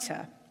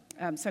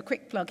So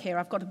quick plug here,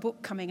 I've got a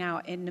book coming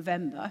out in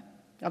November.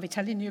 I'll be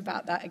telling you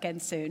about that again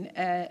soon.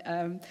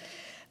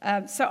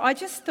 So I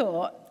just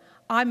thought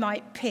I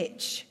might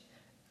pitch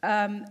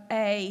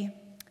a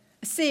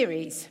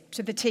series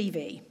to the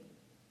TV,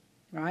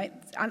 right?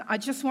 And I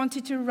just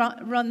wanted to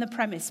run the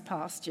premise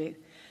past you.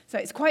 So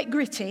it's quite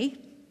gritty,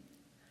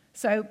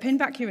 so pin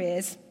back your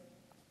ears.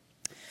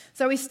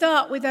 So we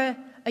start with a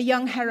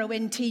young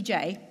heroine,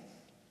 TJ.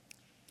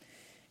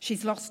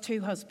 She's lost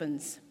 2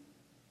 husbands.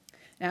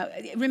 Now,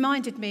 it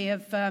reminded me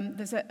of,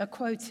 there's a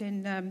quote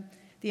in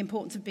The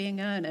Importance of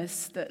Being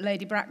Earnest that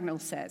Lady Bracknell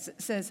says.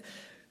 It says,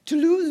 "To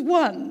lose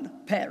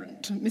one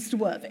parent, Mr.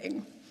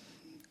 Worthing,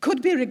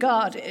 could be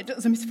regarded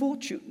as a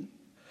misfortune.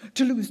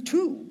 To lose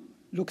 2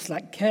 looks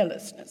like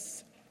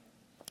carelessness."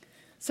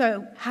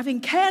 So, having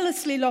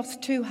carelessly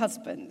lost 2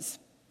 husbands,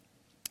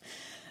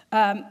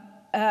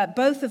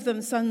 both of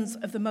them sons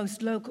of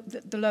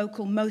the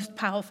local most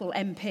powerful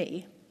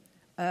MP,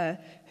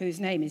 whose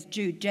name is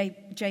Jude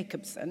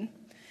Jacobson,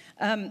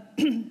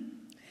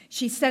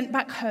 she's sent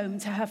back home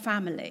to her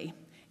family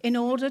in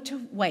order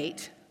to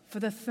wait for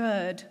the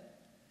 3rd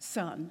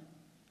son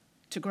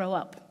to grow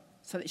up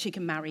so that she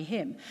can marry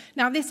him.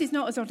 Now, this is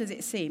not as odd as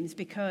it seems,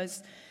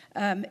 because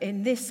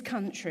in this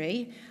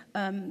country,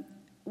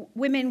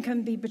 women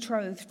can be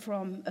betrothed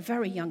from a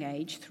very young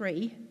age,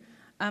 3,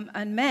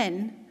 and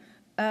men,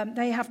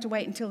 they have to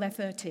wait until they're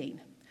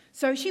 13.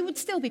 So she would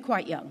still be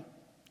quite young.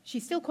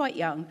 She's still quite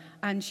young,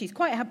 and she's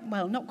quite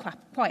not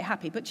quite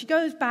happy, but she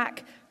goes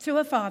back to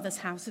her father's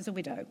house as a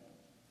widow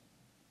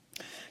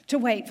to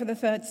wait for the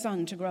 3rd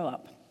son to grow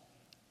up.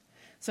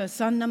 So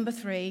son number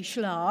 3,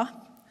 Shlah,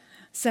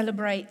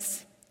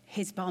 celebrates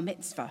his bar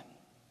mitzvah.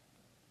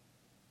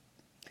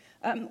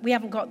 We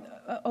have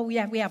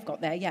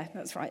got there, yeah,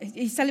 that's right.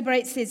 He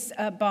celebrates his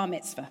bar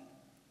mitzvah.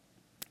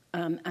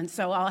 And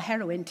so our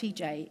heroine,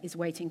 TJ, is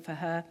waiting for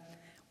her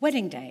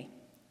wedding day.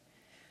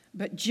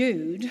 But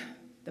Jude,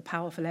 the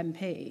powerful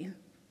MP,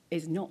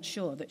 is not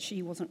sure that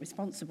she wasn't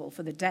responsible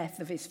for the death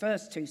of his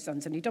first 2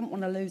 sons, and he doesn't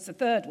want to lose the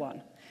 3rd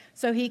one.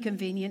 So he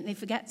conveniently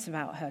forgets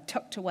about her,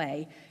 tucked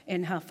away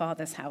in her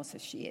father's house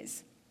as she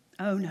is.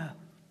 Oh no.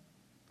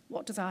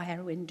 What does our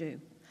heroine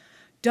do?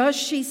 Does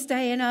she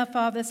stay in her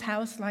father's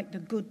house like the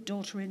good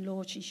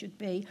daughter-in-law she should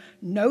be?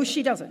 No,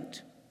 she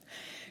doesn't.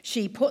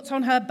 She puts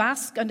on her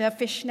basque and her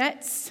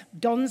fishnets,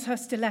 dons her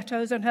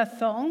stilettos and her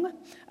thong,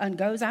 and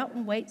goes out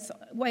and waits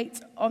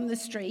on the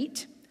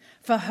street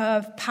for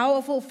her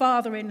powerful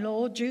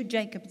father-in-law, Jude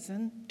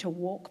Jacobson, to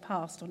walk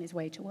past on his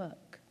way to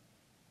work.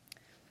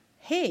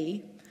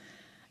 He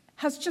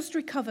has just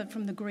recovered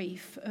from the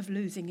grief of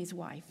losing his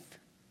wife.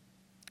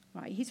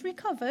 Right, he's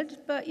recovered,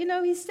 but,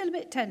 he's still a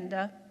bit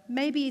tender.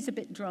 Maybe he's a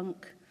bit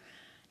drunk.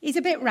 He's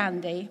a bit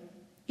randy.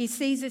 He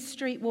sees a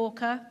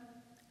streetwalker,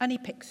 and he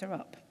picks her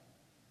up.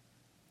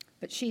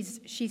 But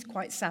she's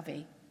quite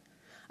savvy.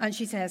 And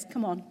she says,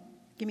 "Come on,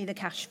 give me the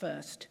cash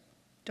first.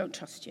 Don't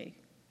trust you."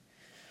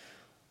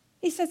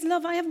 He says,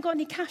 "Love, I haven't got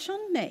any cash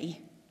on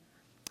me."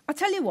 "I'll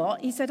tell you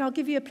what," he said, "I'll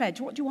give you a pledge.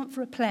 What do you want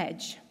for a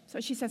pledge?"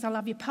 So she says, "I'll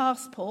have your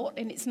passport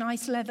in its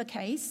nice leather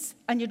case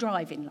and your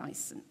driving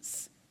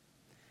license."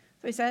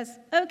 So he says,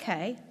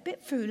 "Okay,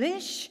 bit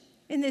foolish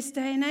in this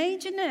day and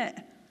age, isn't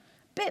it?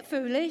 Bit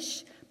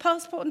foolish.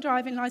 Passport and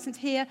driving license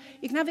here.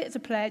 You can have it as a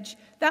pledge.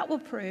 That will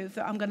prove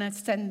that I'm going to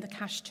send the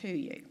cash to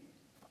you."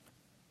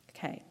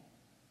 Okay.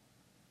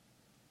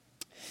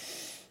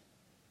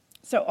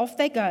 So off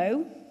they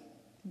go.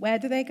 Where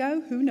do they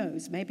go? Who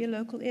knows? Maybe a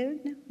local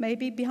inn,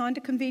 maybe behind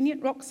a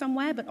convenient rock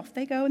somewhere, but off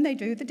they go and they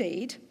do the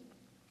deed.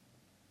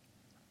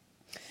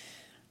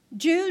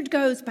 Jude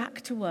goes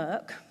back to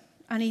work,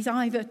 and he's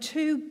either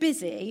too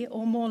busy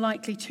or more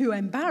likely too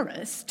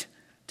embarrassed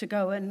to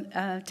go and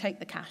take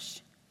the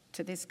cash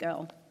to this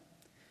girl.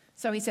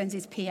 So he sends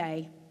his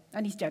PA,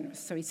 and he's generous,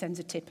 so he sends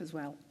a tip as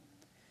well.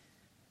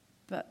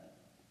 But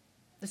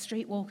the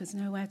streetwalker's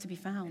nowhere to be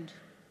found.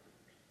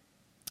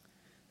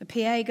 The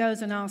PA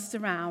goes and asks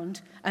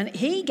around, and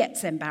he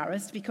gets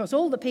embarrassed because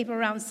all the people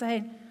around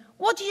saying,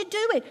 "What are you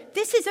doing?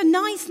 This is a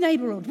nice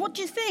neighbourhood. What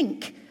do you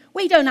think?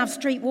 We don't have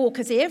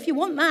streetwalkers here. If you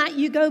want that,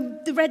 you go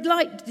the red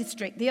light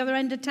district, the other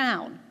end of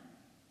town."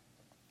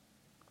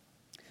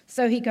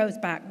 So he goes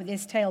back with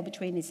his tail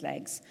between his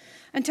legs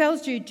and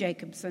tells Jude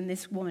Jacobson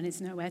this woman is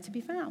nowhere to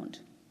be found.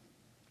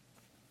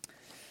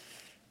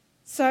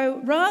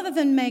 So rather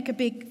than make a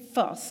big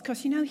fuss,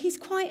 because, he's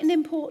quite an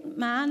important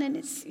man and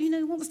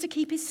he wants to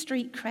keep his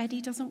street cred,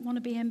 he doesn't want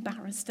to be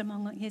embarrassed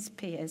among his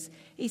peers,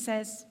 he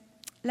says,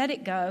 "Let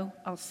it go,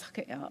 I'll suck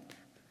it up.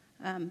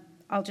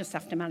 I'll just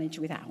have to manage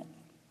without."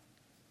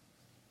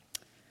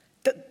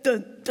 That's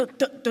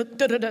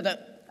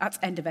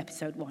end of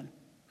episode 1.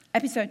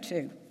 Episode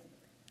 2.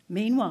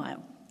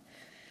 Meanwhile,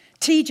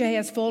 TJ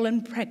has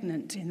fallen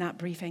pregnant in that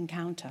brief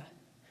encounter.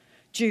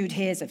 Jude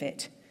hears of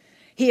it.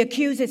 He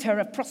accuses her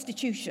of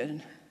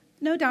prostitution,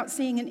 no doubt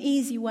seeing an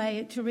easy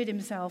way to rid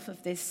himself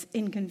of this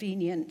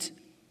inconvenient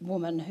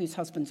woman whose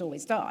husbands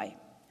always die.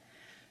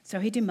 So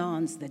he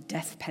demands the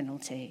death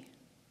penalty.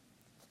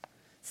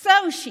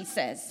 "So," she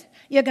says,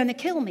 "you're going to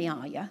kill me,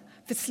 are you?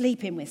 for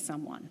sleeping with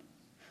someone.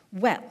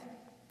 Well,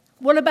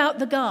 what about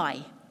the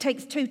guy?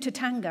 Takes two to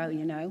tango,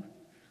 you know.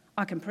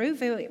 I can prove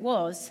who it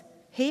was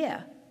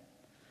here.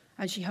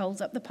 And she holds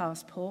up the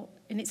passport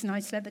in its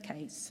nice leather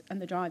case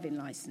and the driving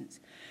license.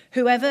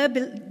 Whoever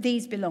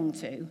these belong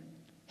to,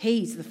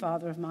 he's the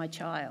father of my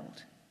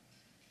child.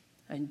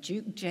 And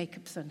Duke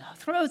Jacobson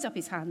throws up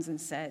his hands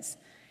and says,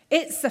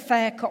 it's a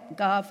fair cop,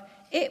 Gov.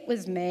 It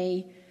was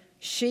me.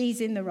 She's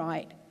in the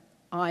right.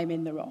 I'm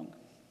in the wrong.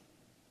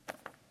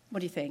 What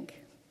do you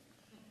think?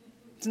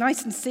 It's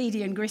nice and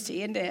seedy and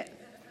gritty, isn't it?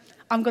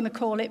 I'm going to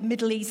call it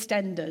Middle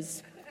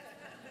Eastenders.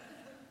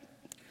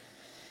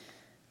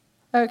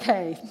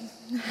 Okay.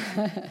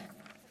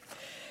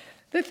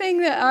 The thing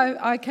that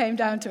I came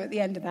down to at the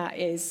end of that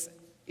is,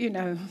 you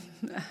know,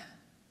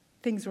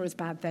 things were as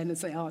bad then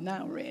as they are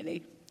now,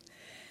 really.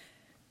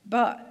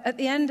 But at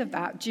the end of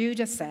that,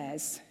 Judah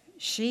says,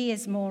 she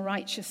is more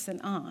righteous than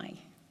I.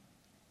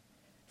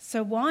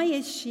 So why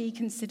is she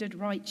considered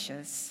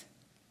righteous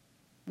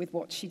with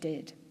what she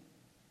did?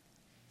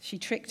 She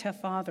tricked her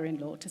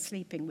father-in-law to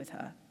sleeping with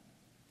her.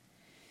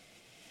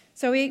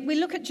 So we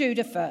look at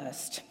Judah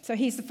first. So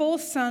he's the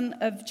fourth son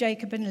of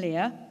Jacob and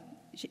Leah.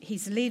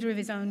 He's the leader of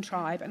his own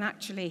tribe, and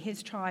actually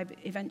his tribe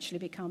eventually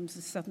becomes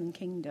the southern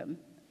kingdom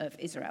of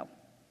Israel,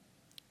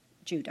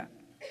 Judah.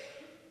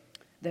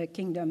 The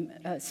kingdom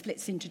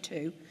splits into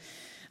two,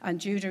 and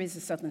Judah is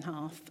the southern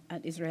half,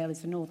 and Israel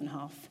is the northern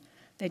half.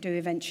 They do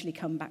eventually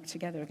come back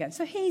together again.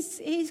 So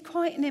he's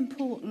quite an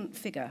important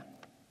figure.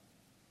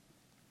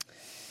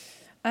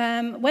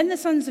 When the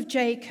sons of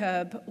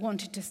Jacob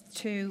wanted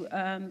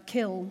to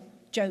kill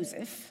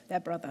Joseph, their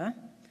brother,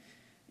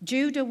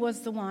 Judah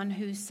was the one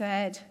who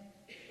said,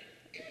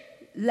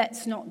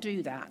 let's not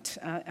do that.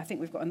 I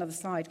think we've got another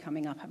slide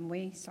coming up, haven't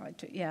we?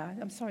 Yeah,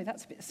 I'm sorry,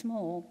 that's a bit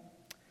small.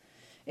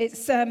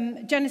 It's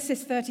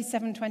Genesis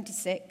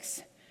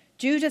 37:26.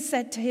 Judah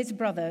said to his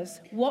brothers,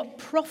 what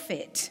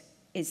profit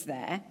is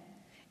there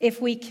if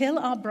we kill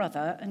our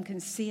brother and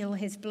conceal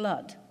his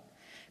blood?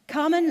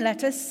 Come and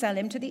let us sell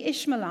him to the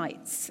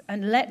Ishmaelites,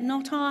 and let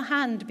not our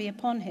hand be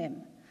upon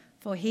him,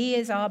 for he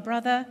is our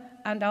brother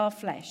and our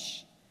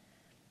flesh.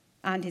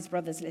 And his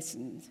brothers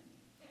listened.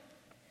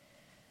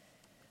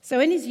 So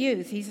in his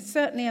youth, he's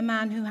certainly a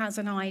man who has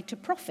an eye to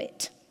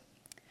profit.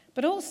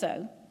 But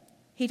also,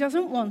 he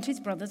doesn't want his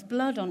brother's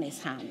blood on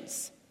his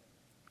hands.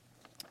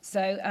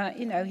 So,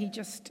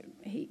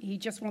 he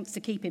just wants to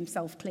keep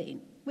himself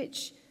clean,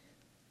 which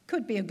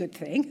could be a good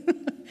thing.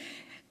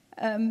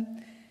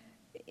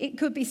 It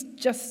could be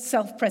just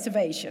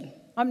self-preservation.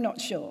 I'm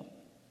not sure.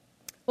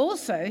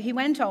 Also, he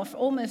went off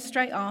almost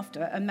straight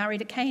after and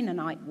married a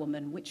Canaanite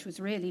woman, which was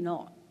really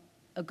not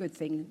a good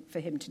thing for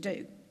him to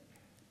do.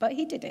 But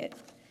he did it.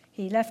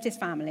 He left his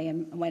family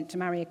and went to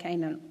marry a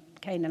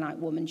Canaanite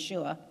woman,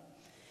 Shua.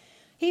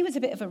 He was a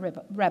bit of a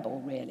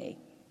rebel, really.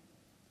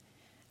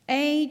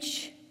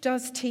 Age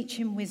does teach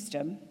him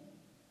wisdom,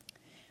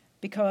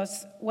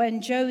 because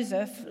when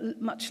Joseph,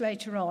 much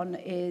later on,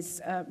 is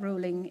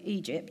ruling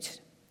Egypt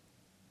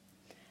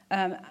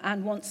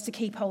and wants to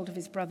keep hold of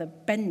his brother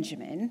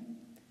Benjamin,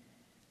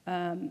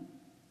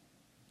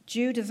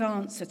 Judah's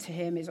answer to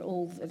him is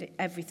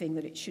everything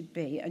that it should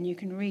be, and you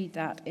can read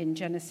that in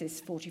Genesis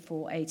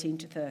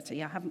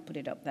 44:18-30. I haven't put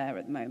it up there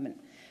at the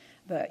moment,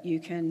 but you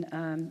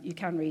can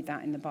read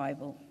that in the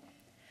Bible.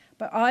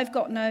 But I've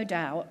got no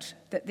doubt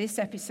that this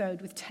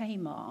episode with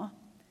Tamar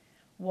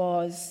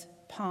was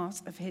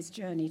part of his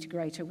journey to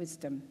greater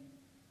wisdom.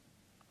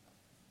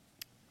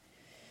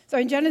 So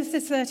in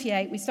Genesis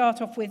 38, we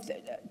start off with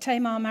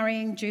Tamar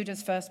marrying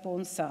Judah's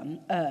firstborn son,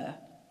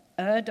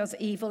 Ur does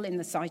evil in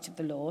the sight of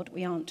the Lord.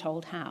 We aren't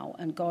told how,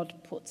 and God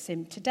puts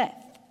him to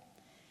death.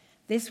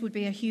 This would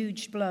be a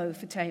huge blow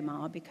for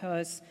Tamar,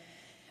 because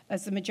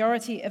as the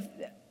majority of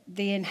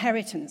the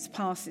inheritance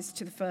passes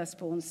to the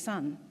firstborn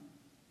son,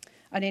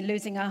 and in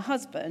losing her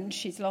husband,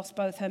 she's lost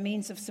both her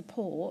means of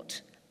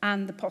support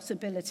and the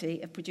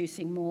possibility of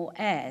producing more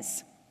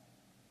heirs.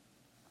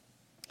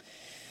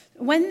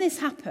 When this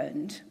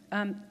happened,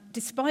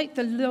 despite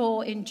the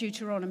law in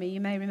Deuteronomy, you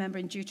may remember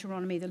in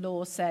Deuteronomy the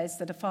law says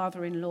that a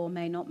father-in-law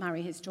may not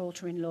marry his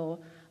daughter-in-law,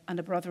 and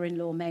a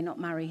brother-in-law may not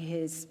marry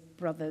his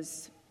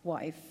brother's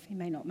wife. He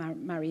may not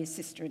marry his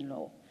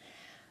sister-in-law.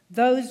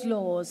 Those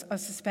laws are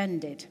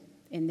suspended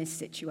in this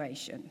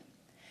situation.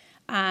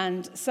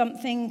 And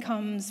something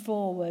comes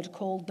forward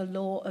called the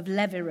law of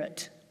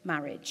levirate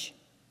marriage.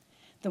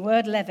 The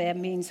word levir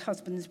means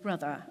husband's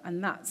brother,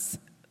 and that's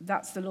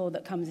the law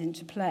that comes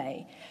into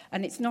play.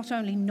 And it's not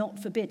only not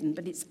forbidden,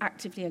 but it's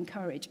actively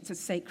encouraged. It's a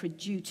sacred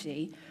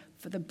duty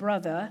for the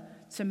brother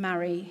to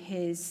marry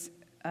his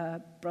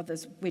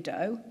brother's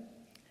widow.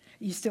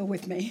 Are you still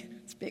with me?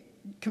 It's a bit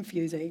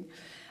confusing.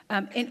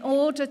 In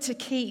order to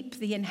keep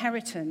the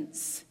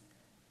inheritance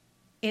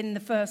in the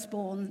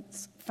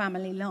firstborn's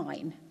family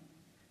line.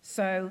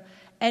 So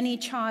any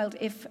child,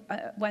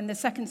 when the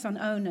second son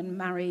Onan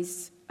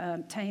marries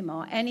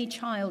Tamar, any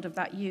child of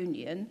that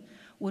union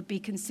would be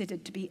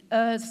considered to be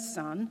Er's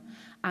son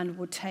and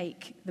would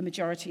take the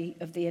majority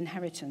of the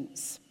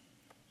inheritance.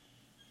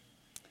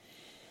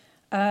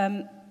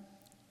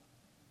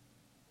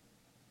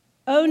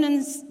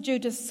 Onan's,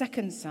 Judah's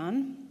second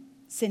son,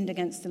 sinned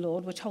against the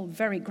Lord. We're told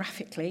very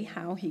graphically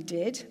how he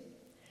did.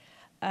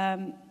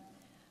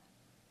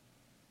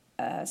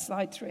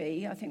 Slide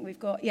 3, I think we've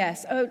got.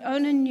 Yes,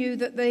 Onan knew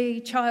that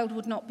the child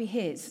would not be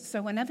his.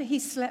 So whenever he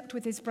slept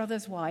with his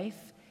brother's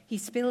wife, he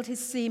spilled his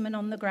semen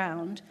on the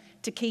ground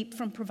to keep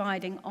from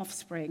providing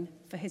offspring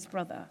for his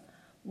brother.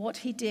 What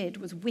he did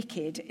was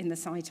wicked in the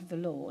sight of the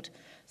Lord.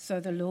 So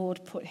the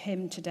Lord put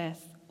him to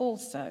death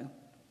also.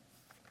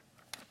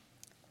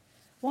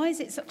 Why is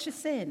it such a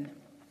sin?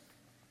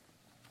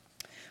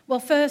 Well,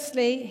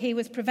 firstly, he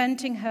was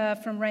preventing her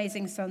from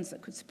raising sons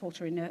that could support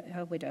her in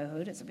her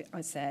widowhood, as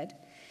I said.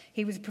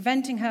 He was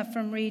preventing her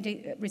from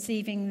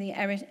receiving the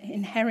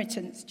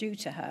inheritance due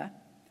to her.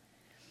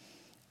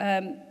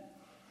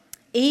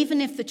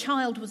 Even if the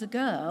child was a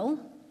girl,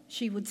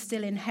 she would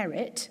still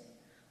inherit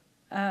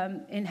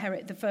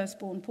the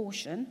firstborn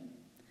portion.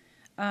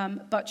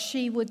 But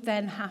she would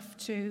then have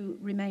to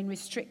remain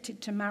restricted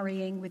to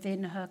marrying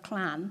within her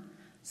clan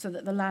so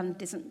that the land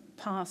doesn't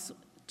pass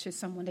to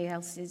somebody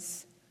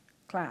else's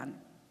clan.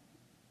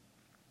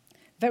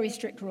 Very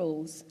strict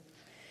rules.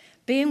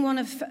 Being one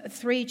of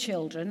 3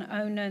 children,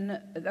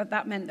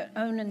 that meant that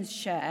Onan's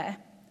share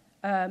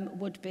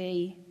would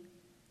be,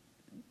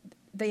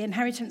 the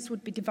inheritance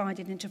would be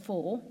divided into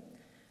 4.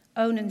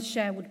 Onan's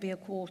share would be a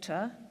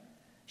quarter,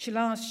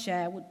 Shelah's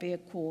share would be a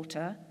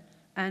quarter,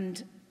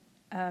 and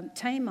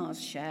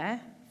Tamar's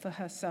share for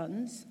her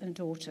sons and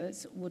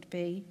daughters would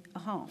be a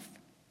half.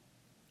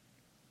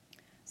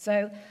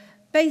 So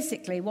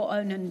basically what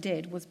Onan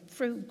did was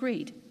through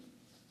greed.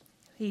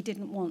 He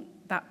didn't want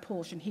that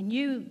portion. He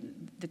knew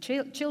the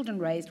children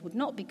raised would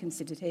not be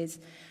considered his.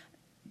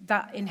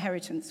 That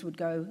inheritance would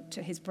go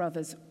to his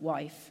brother's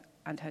wife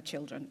and her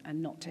children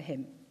and not to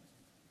him.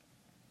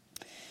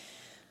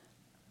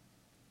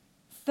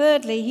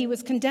 Thirdly, he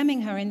was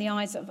condemning her in the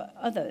eyes of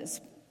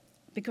others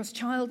because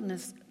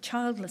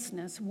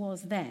childlessness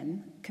was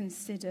then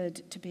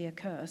considered to be a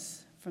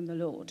curse from the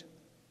Lord.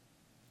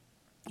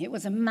 It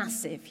was a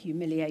massive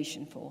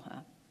humiliation for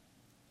her.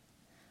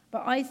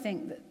 But I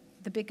think that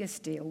the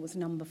biggest deal was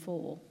number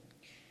 4.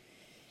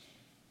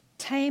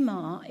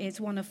 Tamar is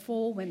one of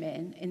 4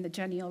 women in the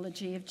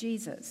genealogy of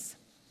Jesus.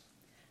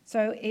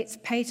 So it's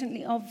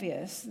patently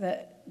obvious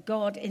that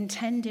God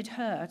intended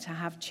her to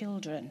have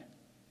children.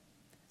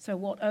 So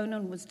what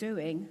Onan was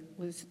doing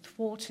was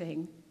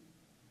thwarting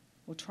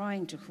or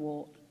trying to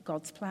thwart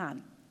God's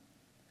plan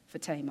for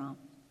Tamar.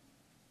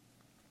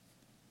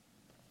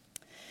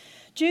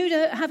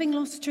 Judah, having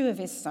lost 2 of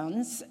his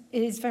sons,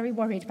 is very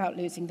worried about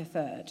losing the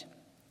 3rd.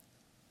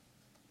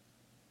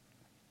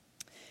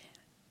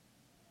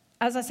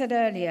 As I said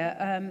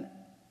earlier,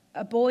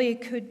 a boy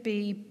could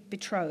be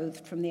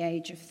betrothed from the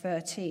age of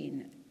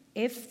 13.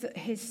 If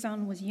his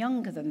son was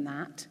younger than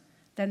that,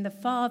 then the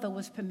father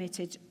was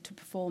permitted to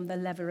perform the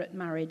levirate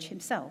marriage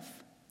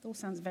himself. It all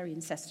sounds very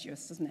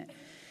incestuous, doesn't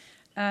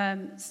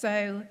it?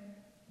 So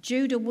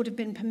Judah would have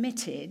been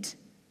permitted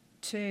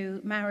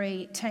to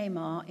marry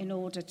Tamar in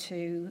order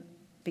to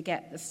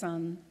beget the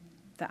son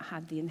that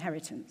had the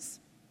inheritance.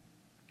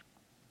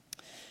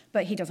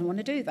 But he doesn't want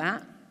to do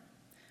that,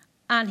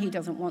 and he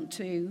doesn't want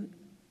to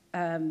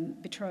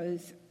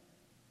betroth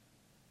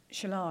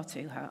Shelah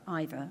to her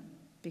either,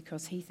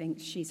 because he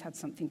thinks she's had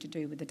something to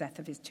do with the death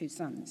of his 2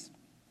 sons.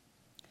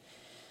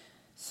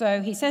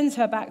 So he sends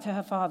her back to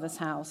her father's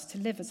house to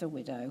live as a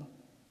widow.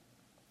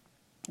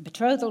 The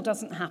betrothal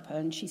doesn't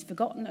happen. She's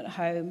forgotten at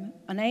home,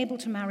 unable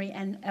to marry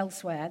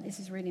elsewhere. This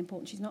is really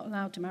important. She's not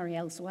allowed to marry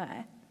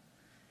elsewhere.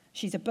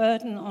 She's a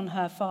burden on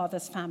her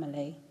father's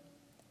family.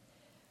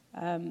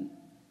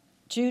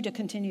 Judah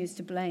continues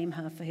to blame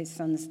her for his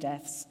son's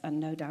deaths and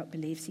no doubt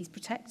believes he's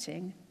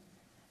protecting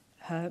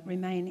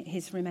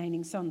his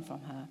remaining son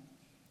from her.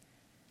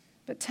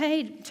 But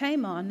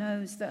Tamar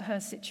knows that her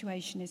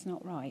situation is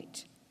not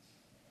right.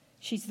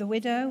 She's the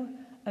widow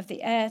of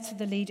the heir to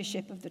the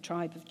leadership of the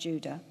tribe of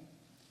Judah.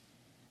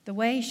 The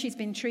way she's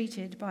been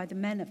treated by the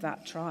men of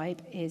that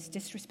tribe is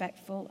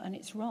disrespectful and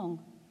it's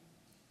wrong.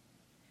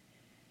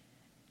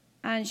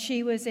 And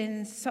she was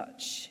in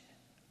such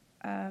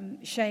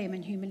shame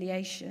and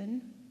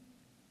humiliation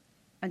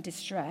and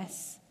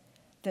distress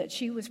that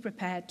she was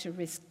prepared to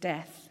risk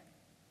death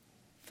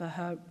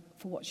for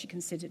what she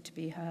considered to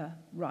be her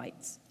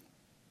rights,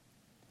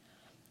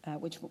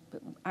 which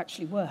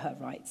actually were her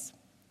rights.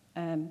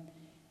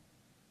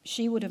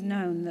 She would have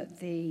known that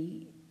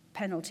the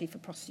penalty for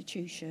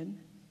prostitution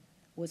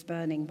was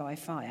burning by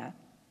fire.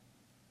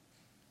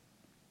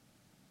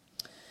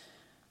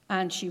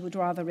 And she would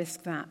rather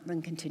risk that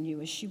than continue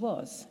as she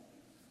was.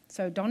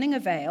 So donning a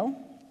veil,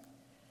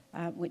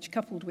 which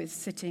coupled with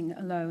sitting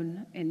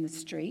alone in the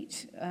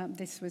street,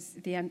 this was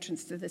the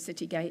entrance to the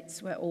city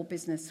gates where all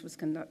business was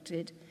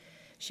conducted.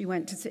 She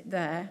went to sit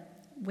there.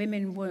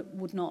 Women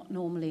would not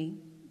normally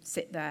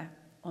sit there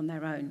on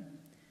their own.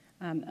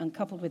 And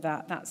coupled with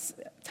that, that's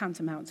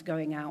tantamount to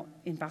going out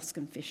in basque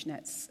and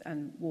fishnets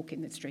and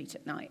walking the street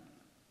at night,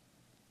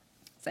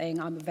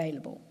 saying, I'm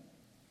available.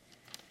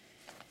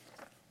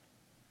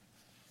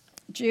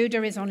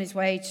 Judah is on his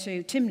way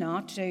to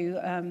Timnah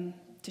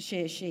to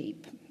shear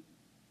sheep.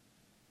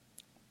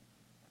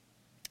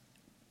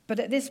 But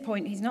at this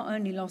point, he's not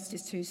only lost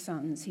his 2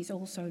 sons, he's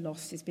also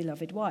lost his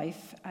beloved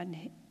wife.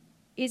 And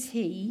is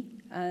he,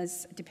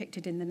 as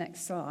depicted in the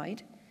next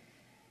slide,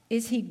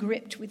 is he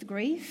gripped with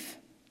grief?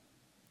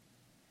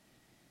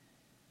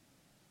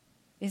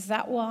 Is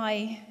that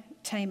why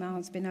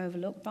Tamar's been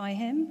overlooked by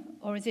him?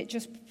 Or is it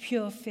just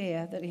pure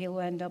fear that he'll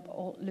end up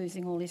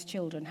losing all his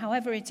children?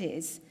 However it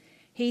is,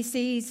 he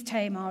sees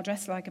Tamar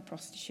dressed like a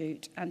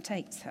prostitute and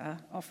takes her,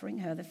 offering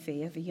her the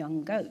fee of a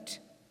young goat.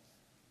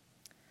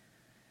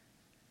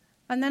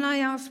 And then I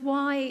asked,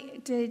 why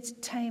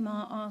did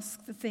Tamar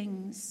ask the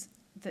things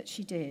that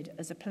she did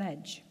as a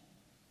pledge?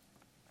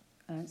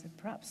 It's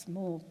perhaps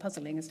more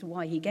puzzling as to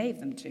why he gave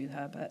them to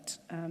her, but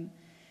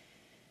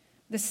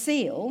the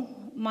seal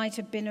might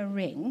have been a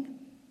ring,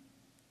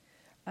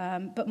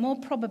 but more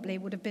probably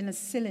would have been a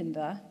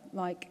cylinder,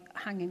 like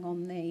hanging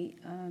on the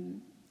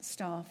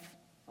staff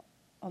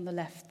on the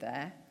left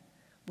there,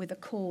 with a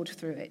cord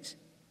through it.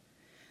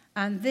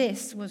 And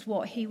this was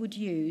what he would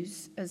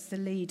use as the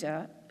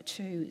leader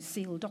to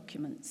seal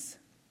documents.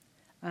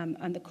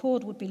 And the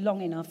cord would be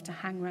long enough to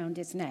hang round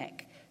his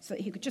neck so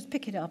that he could just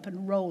pick it up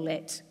and roll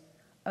it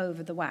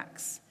over the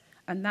wax.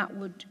 And that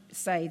would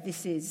say,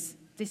 this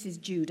is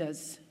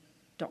Judah's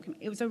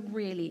document. It was a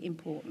really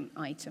important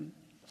item.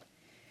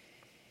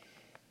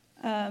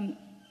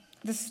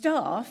 The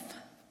staff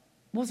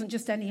wasn't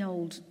just any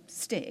old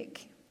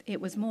stick. It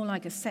was more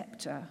like a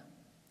scepter.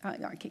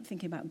 I keep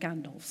thinking about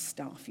Gandalf's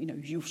staff,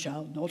 you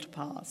shall not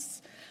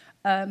pass.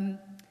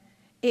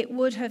 It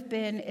would have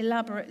been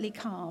elaborately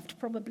carved,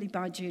 probably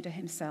by Judah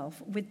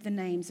himself, with the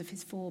names of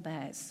his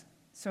forebears.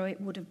 So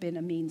it would have been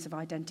a means of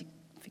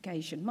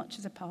identification, much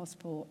as a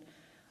passport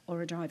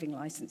or a driving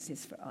license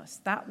is for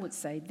us. That would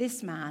say,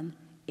 this man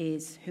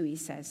is who he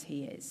says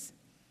he is.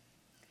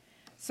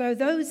 So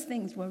those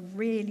things were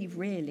really,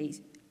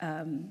 really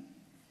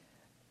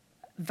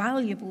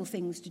valuable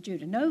things to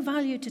Judah. No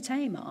value to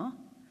Tamar,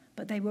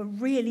 but they were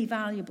really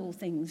valuable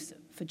things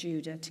for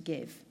Judah to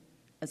give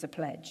as a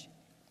pledge.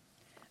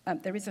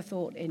 There is a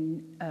thought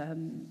in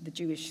the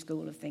Jewish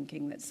school of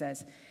thinking that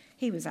says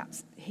he was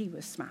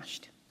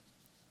smashed.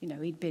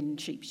 He'd been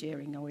sheep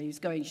shearing, or he was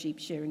going sheep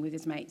shearing with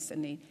his mates,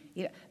 and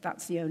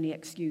that's the only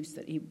excuse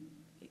to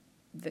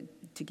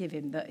give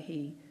him that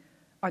he.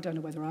 I don't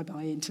know whether I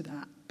buy into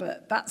that,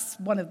 but that's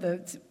one of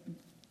the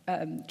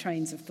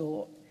trains of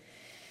thought.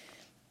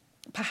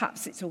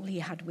 Perhaps it's all he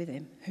had with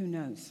him. Who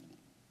knows?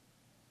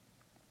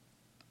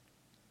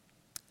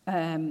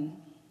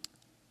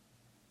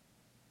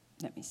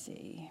 Let me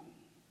see.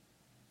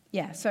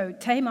 Yeah, so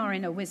Tamar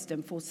in her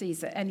wisdom foresees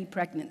that any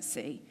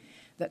pregnancy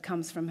that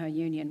comes from her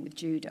union with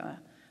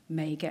Judah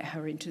may get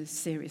her into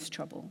serious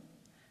trouble.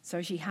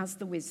 So she has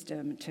the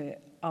wisdom to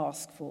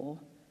ask for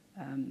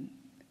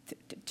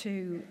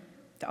to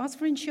ask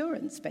for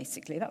insurance,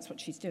 basically. That's what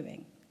she's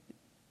doing.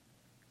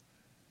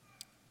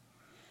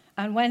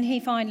 And when he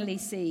finally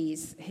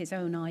sees his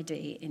own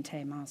ID in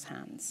Tamar's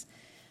hands,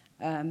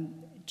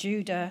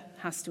 Judah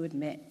has to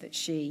admit that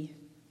she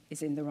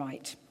is in the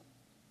right.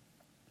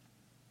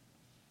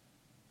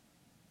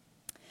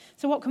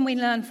 So what can we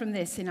learn from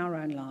this in our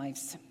own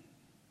lives?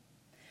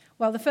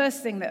 Well, the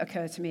first thing that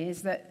occurred to me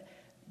is that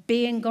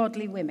being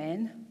godly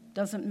women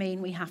doesn't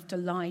mean we have to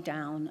lie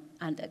down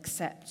and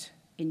accept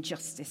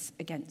injustice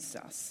against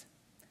us.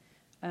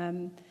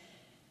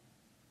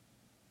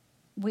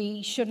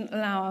 We shouldn't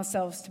allow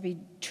ourselves to be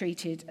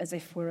treated as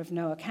if we're of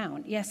no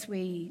account. Yes,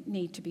 we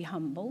need to be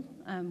humble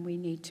and we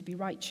need to be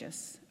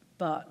righteous,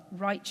 but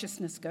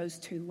righteousness goes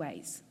 2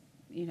 ways.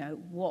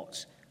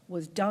 What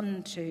was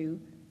done to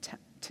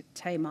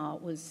Tamar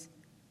was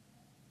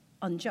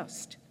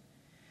unjust.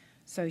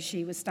 So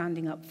she was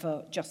standing up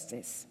for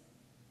justice.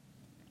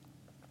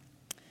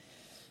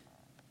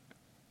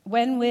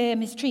 When we're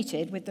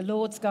mistreated, with the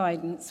Lord's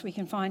guidance, we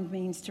can find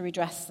means to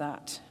redress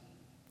that.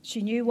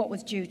 She knew what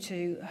was due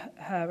to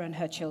her and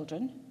her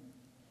children.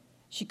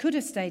 She could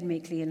have stayed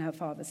meekly in her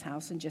father's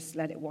house and just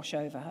let it wash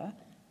over her.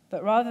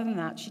 But rather than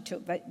that, she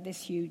took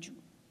this huge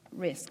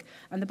risk.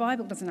 And the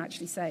Bible doesn't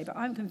actually say, but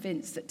I'm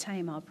convinced that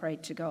Tamar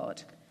prayed to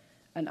God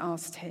and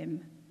asked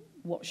him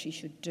what she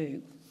should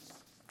do,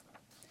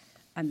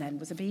 and then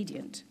was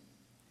obedient.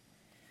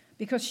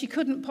 Because she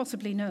couldn't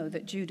possibly know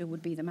that Judah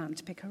would be the man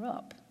to pick her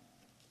up.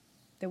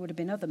 There would have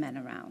been other men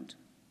around.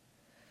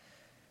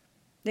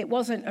 It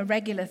wasn't a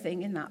regular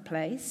thing in that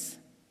place.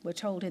 We're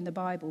told in the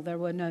Bible there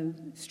were no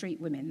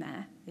street women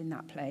there in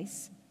that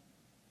place.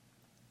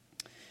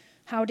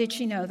 How did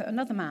she know that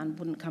another man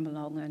wouldn't come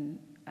along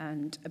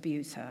and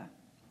abuse her?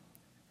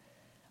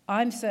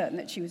 I'm certain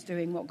that she was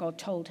doing what God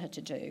told her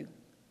to do,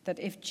 that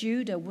if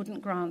Judah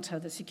wouldn't grant her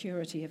the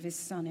security of his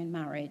son in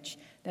marriage,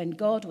 then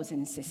God was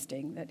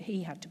insisting that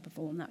he had to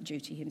perform that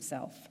duty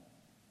himself.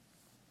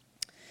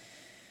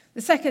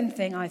 The second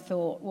thing I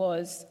thought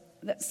was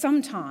that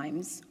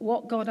sometimes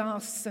what God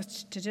asks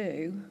us to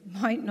do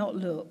might not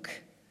look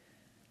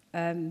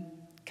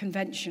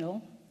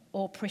conventional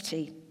or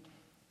pretty.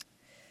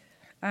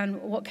 And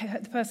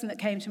the person that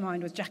came to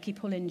mind was Jackie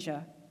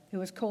Pullinger, who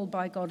was called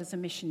by God as a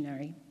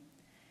missionary.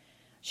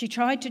 She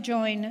tried to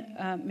join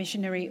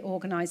missionary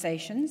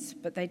organizations,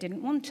 but they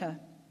didn't want her.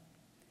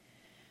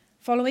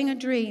 Following a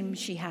dream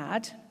she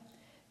had,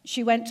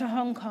 she went to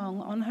Hong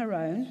Kong on her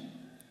own,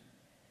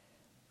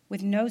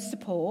 with no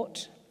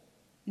support,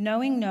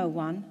 knowing no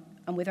one,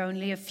 and with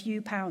only a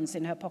few pounds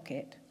in her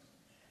pocket.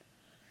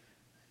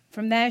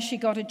 From there, she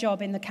got a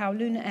job in the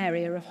Kowloon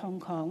area of Hong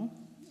Kong,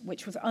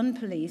 which was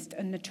unpoliced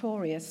and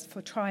notorious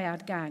for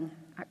triad gang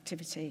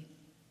activity,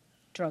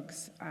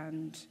 drugs,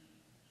 and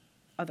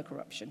other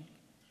corruption.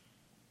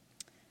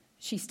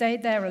 She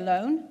stayed there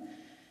alone,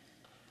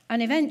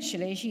 and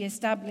eventually she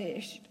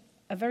established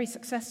a very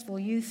successful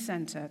youth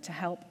centre to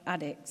help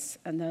addicts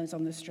and those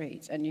on the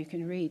street. And you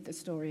can read the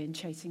story in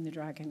Chasing the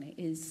Dragon.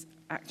 It is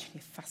actually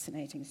a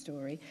fascinating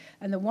story.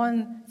 And the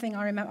one thing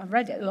I remember, I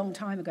read it a long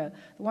time ago,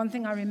 the one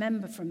thing I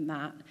remember from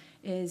that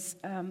is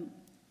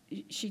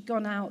she'd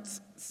gone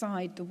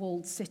outside the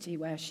walled city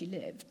where she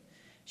lived.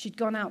 She'd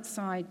gone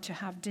outside to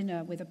have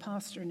dinner with a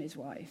pastor and his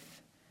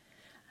wife.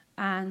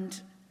 And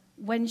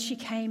when she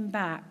came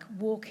back,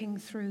 walking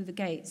through the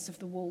gates of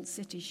the walled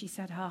city, she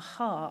said her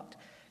heart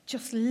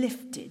just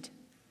lifted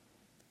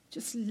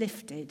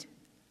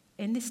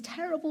in this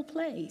terrible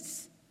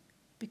place,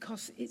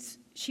 because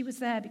she was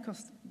there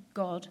because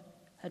God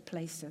had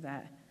placed her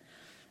there.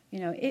 You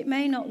know, it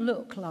may not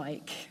look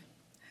like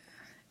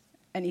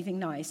anything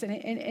nice, and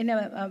in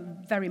a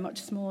very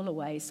much smaller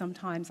way,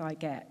 sometimes I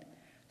get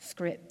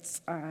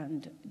scripts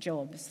and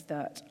jobs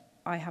that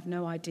I have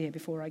no idea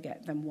before I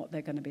get them what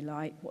they're going to be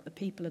like, what the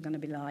people are going to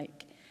be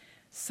like.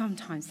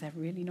 Sometimes they're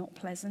really not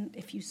pleasant.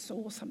 If you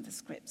saw some of the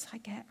scripts I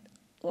get,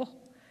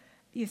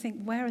 you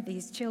think, where are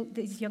these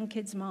young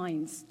kids'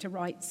 minds to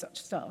write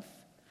such stuff?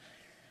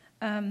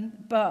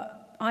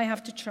 But I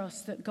have to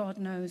trust that God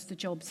knows the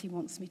jobs he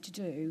wants me to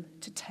do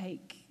to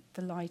take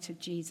the light of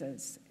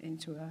Jesus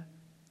into a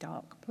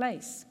dark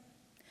place.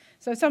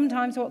 So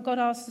sometimes what God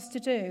asks us to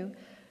do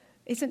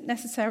isn't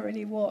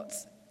necessarily what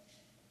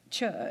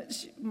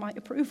church might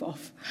approve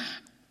of,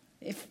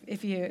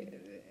 if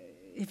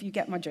you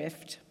get my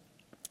drift.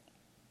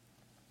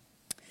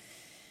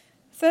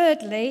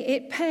 Thirdly,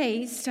 it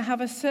pays to have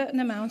a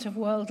certain amount of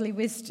worldly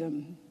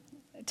wisdom.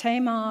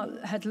 Tamar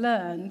had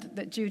learned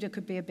that Judah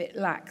could be a bit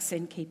lax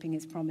in keeping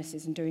his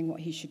promises and doing what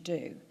he should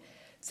do.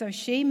 So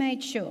she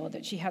made sure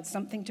that she had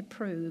something to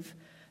prove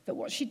that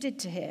what she did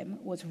to him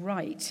was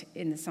right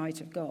in the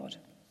sight of God.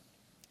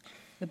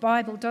 The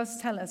Bible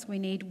does tell us we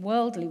need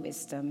worldly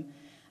wisdom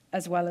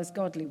as well as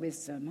godly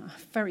wisdom. I'm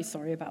very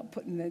sorry about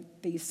putting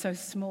these so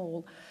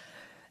small.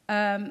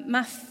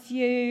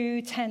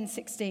 Matthew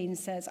 10:16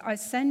 says, I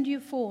send you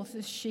forth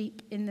as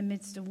sheep in the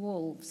midst of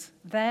wolves.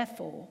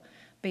 Therefore,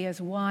 be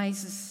as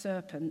wise as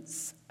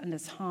serpents and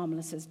as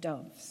harmless as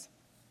doves.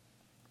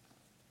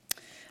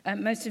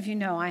 Most of you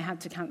know I had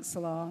to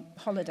cancel our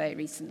holiday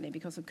recently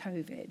because of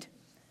COVID.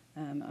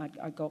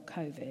 I got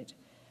COVID.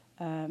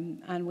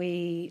 And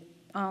we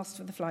asked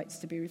for the flights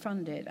to be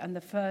refunded. And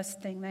the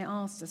first thing they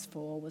asked us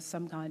for was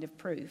some kind of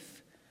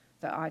proof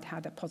that I'd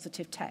had a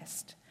positive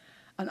test.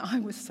 And I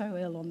was so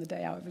ill on the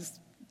day I was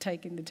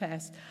taking the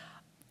test.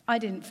 I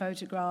didn't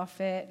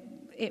photograph it.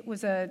 It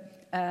was a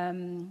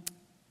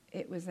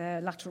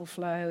lateral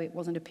flow. It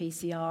wasn't a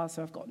PCR,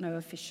 so I've got no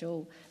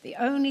official. The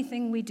only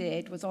thing we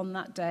did was on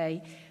that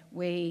day,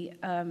 we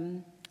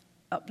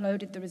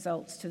uploaded the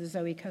results to the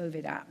Zoe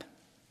COVID app.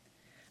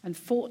 And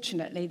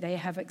fortunately, they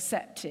have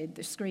accepted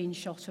the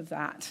screenshot of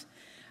that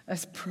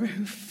as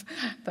proof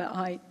that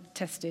I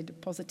tested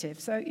positive.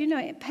 So, you know,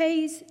 it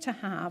pays to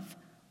have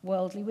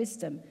worldly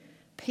wisdom.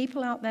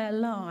 People out there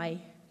lie.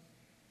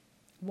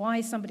 Why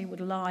somebody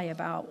would lie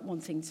about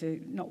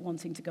not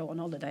wanting to go on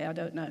holiday, I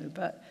don't know.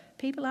 But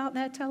people out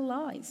there tell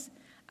lies.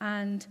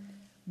 And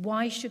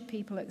why should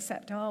people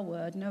accept our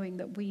word knowing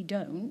that we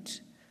don't?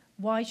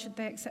 Why should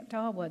they accept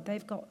our word?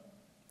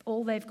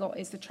 All they've got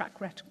is the track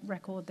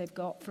record they've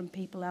got from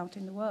people out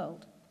in the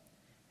world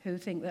who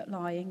think that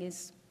lying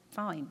is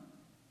fine.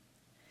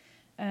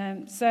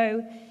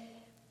 So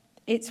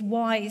it's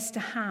wise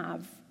to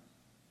have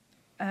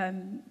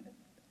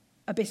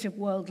a bit of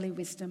worldly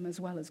wisdom as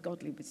well as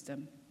godly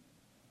wisdom.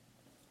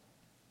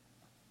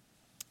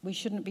 We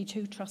shouldn't be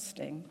too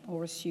trusting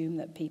or assume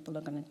that people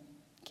are going to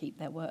keep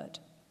their word.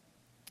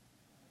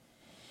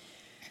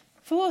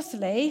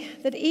 Fourthly,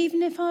 that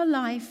even if our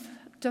life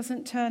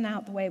doesn't turn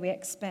out the way we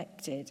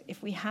expected,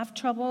 if we have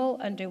trouble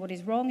and do what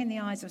is wrong in the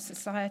eyes of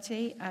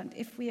society, and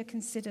if we are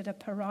considered a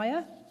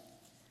pariah,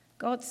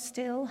 God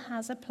still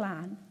has a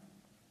plan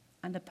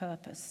and a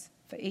purpose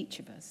for each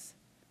of us.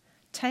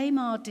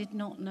 Tamar did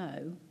not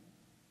know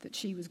that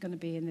she was going to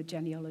be in the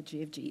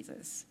genealogy of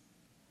Jesus.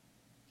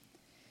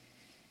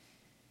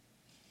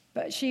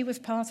 But she was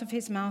part of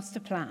his master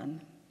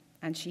plan,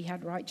 and she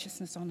had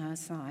righteousness on her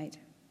side.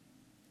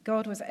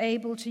 God was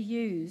able to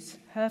use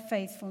her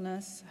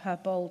faithfulness, her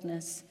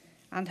boldness,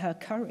 and her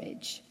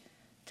courage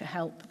to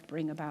help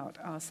bring about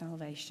our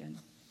salvation.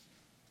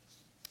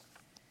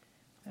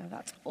 So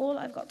that's all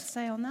I've got to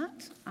say on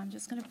that. I'm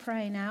just going to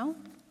pray now.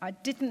 I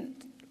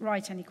didn't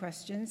write any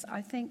questions.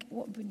 I think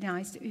what would be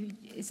nice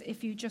is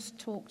if you just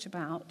talked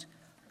about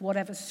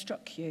whatever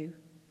struck you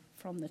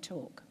from the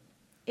talk,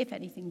 if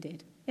anything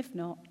did. If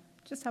not,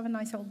 just have a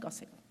nice old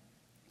gossip.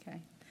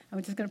 Okay?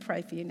 I'm just going to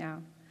pray for you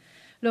now.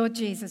 Lord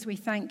Jesus, we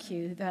thank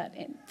you that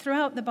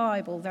throughout the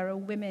Bible there are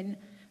women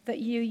that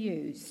you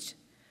used,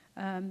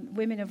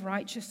 women of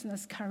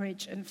righteousness,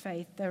 courage, and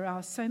faith. There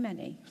are so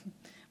many.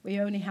 We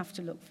only have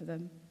to look for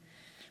them.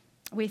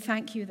 We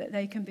thank you that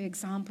they can be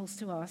examples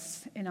to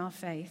us in our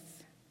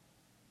faith.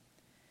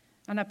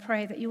 And I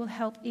pray that you will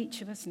help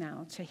each of us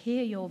now to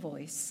hear your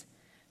voice,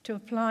 to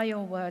apply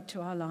your word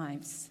to our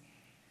lives,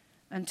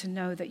 and to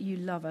know that you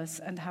love us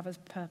and have a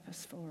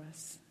purpose for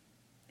us.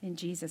 In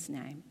Jesus'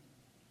 name,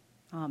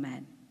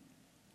 amen.